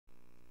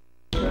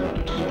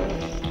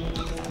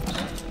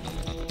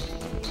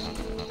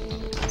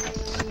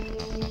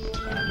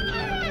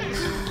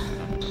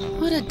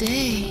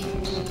day.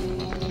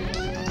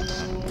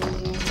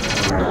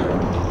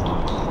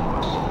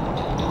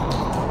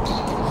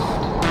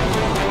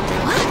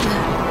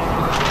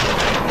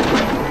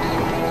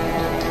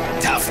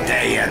 Tough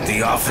day at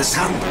the office,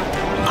 huh?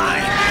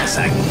 Mine is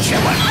a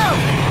killer.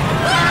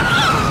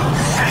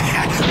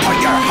 Put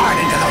your heart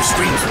into those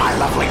streams, my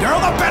lovely girl,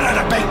 the better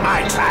to bait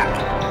my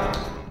trap.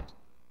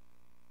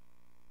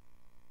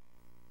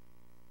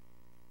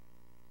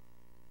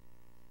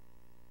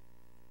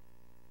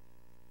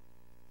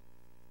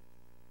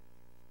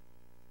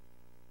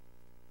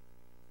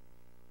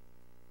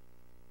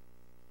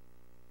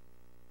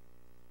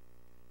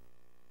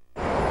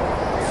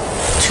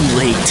 Too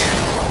late.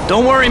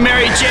 Don't worry,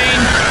 Mary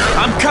Jane.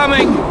 I'm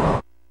coming.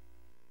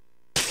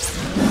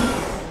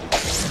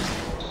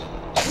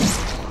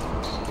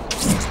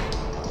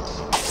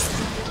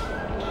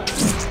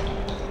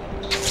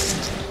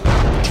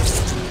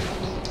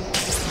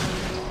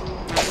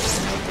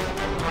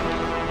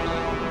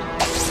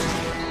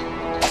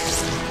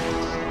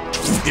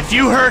 If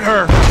you hurt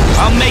her,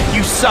 I'll make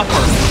you suffer.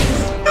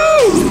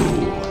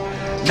 Ooh!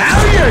 Now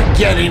you're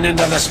getting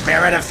into the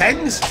spirit of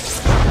things.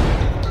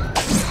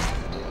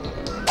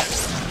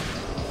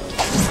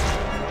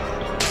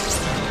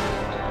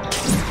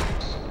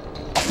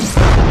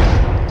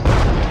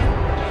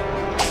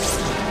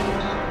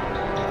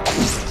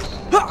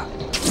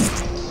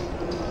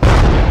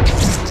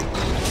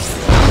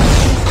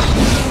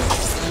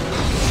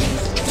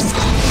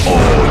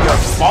 Oh,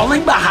 you're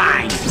falling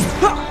behind.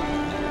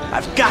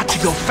 I've got to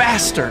go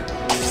faster.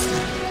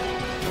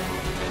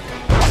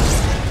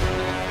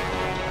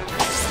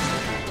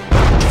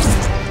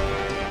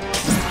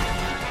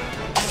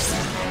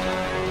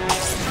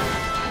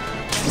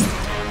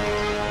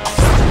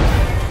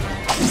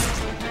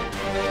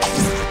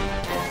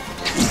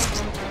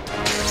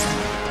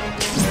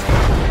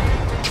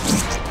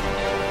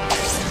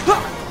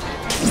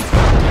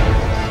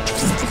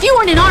 If you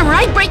weren't in armor,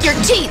 I'd break your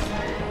teeth!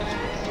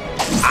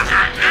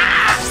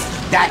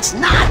 That's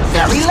not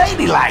very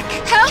ladylike.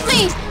 Help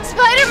me!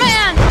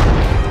 Spider-Man!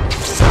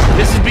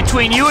 This is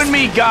between you and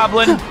me,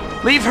 Goblin.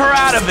 Leave her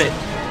out of it.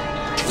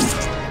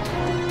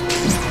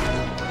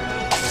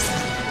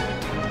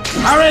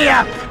 Hurry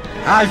up!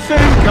 I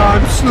think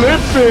I'm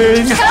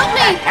slipping. Help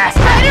me!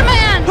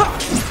 Spider-Man!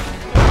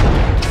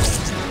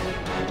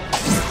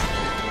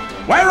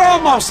 We're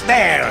almost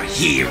there,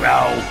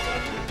 hero.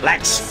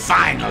 Let's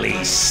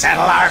finally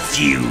settle our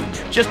feud.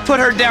 Just put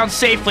her down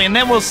safely, and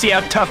then we'll see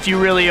how tough you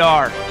really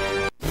are.